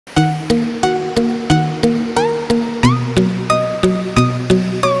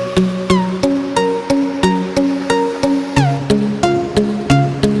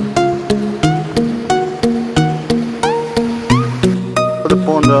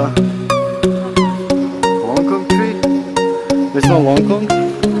Longkong tree? It's not Longkong?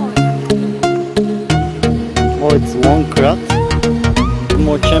 Oh, it's Longkrat.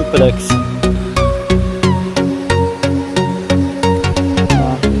 More Champerex.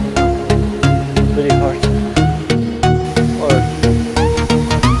 Very hard.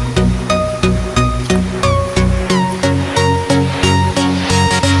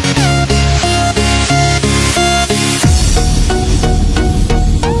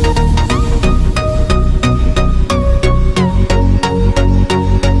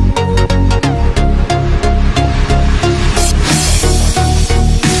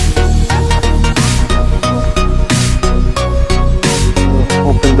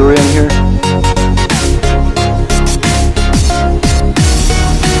 Durian here.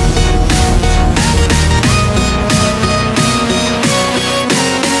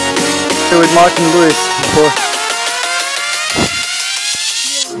 Here with Martin Lewis before.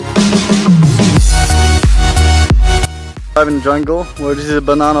 I'm in the jungle where this is a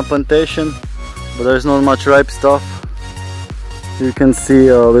banana plantation, but there's not much ripe stuff. You can see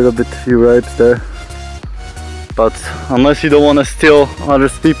a little bit few ripes there. But unless you don't want to steal other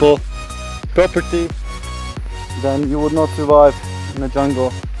people's property, then you would not survive in the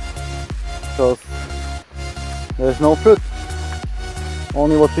jungle, because there's no fruit,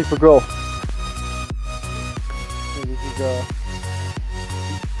 only what people grow. So this is a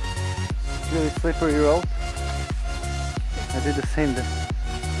really slippery road. I did the same there,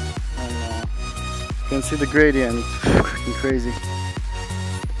 and you can see the gradient. It's freaking crazy.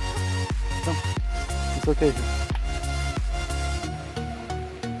 So, it's okay.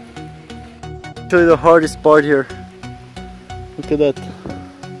 Actually the hardest part here. Look at that.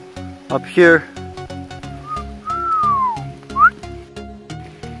 Up here.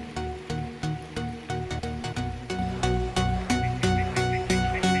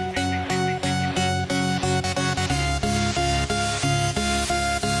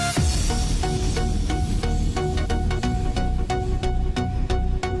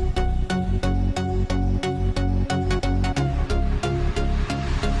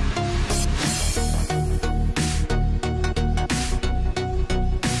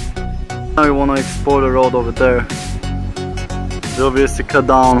 Now we want to explore the road over there. They obviously cut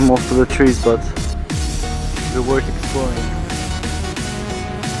down most of the trees, but it's worth exploring.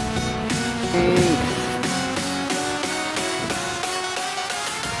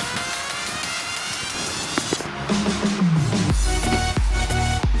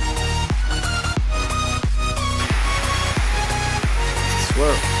 I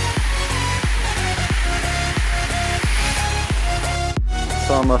swear.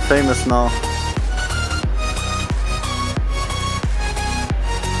 So I'm famous now.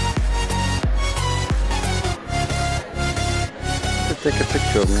 Take a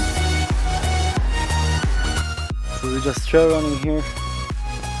picture of me. So we just trail running here.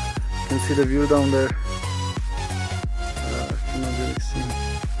 You can see the view down there. Cannot really see.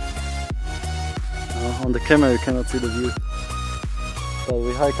 On the camera you cannot see the view. So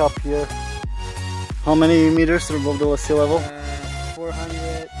we hike up here. How many meters above the sea level?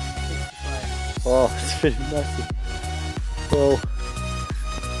 465. Oh, it's pretty massive. So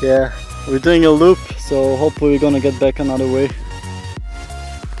yeah, we're doing a loop, so hopefully we're gonna get back another way.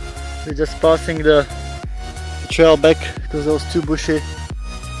 We're just passing the trail back because it was too bushy.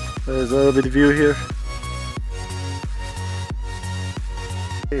 There's a little bit of view here.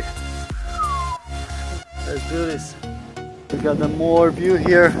 Okay. Let's do this. We got the more view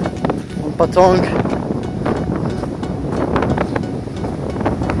here on Patong.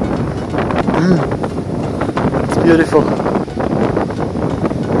 It's beautiful.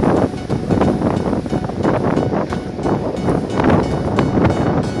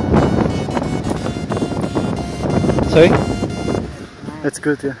 Sorry? That's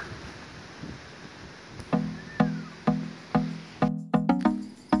good, yeah.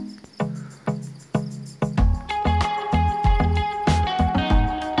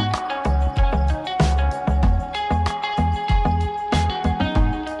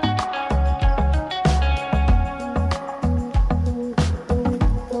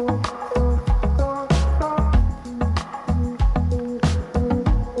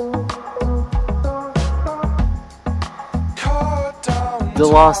 The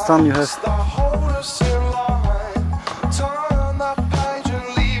last time you have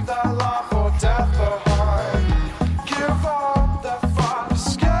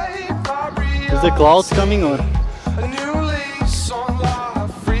Is the clouds coming or?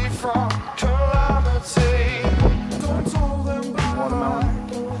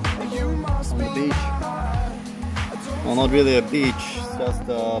 Watermelon on the beach. Well, not really a beach, so just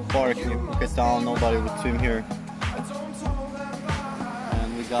a park in Phuket town, nobody would swim here.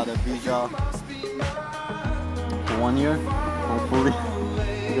 And we got a visa for 1 year, hopefully.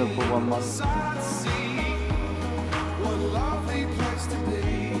 We got for 1 month. So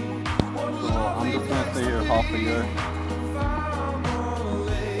I'm just gonna stay here half a year.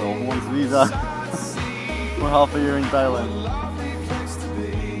 So who wants visa for half a year in Thailand?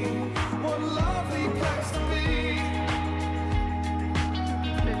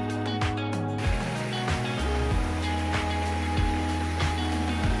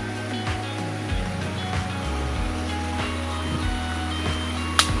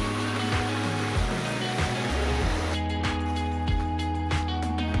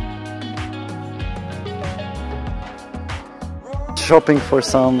 Shopping for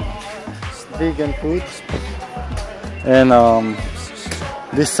some vegan food, and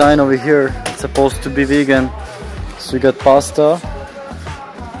this sign over here, it's supposed to be vegan. So you got pasta,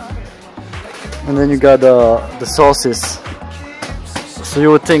 and then you got the sauces. So you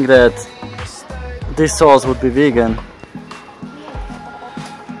would think that this sauce would be vegan.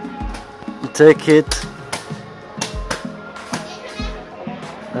 You take it,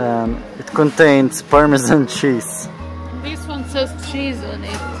 and it contains Parmesan cheese. This one says cheese on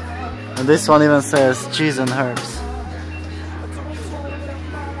it. And this one even says cheese and herbs.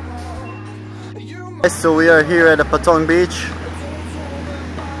 So we are here at the Patong beach.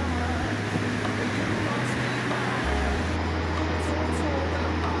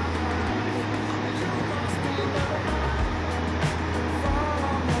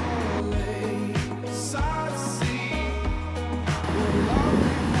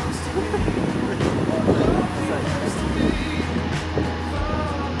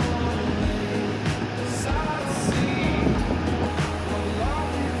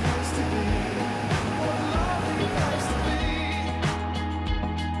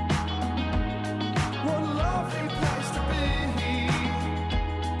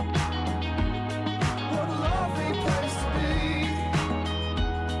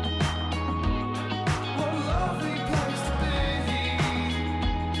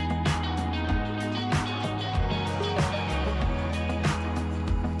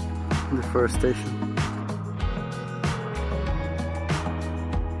 The first station.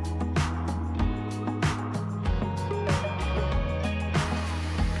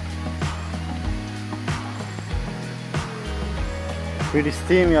 Pretty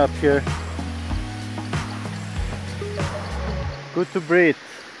steamy up here. Good to breathe.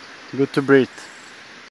 Good to breathe.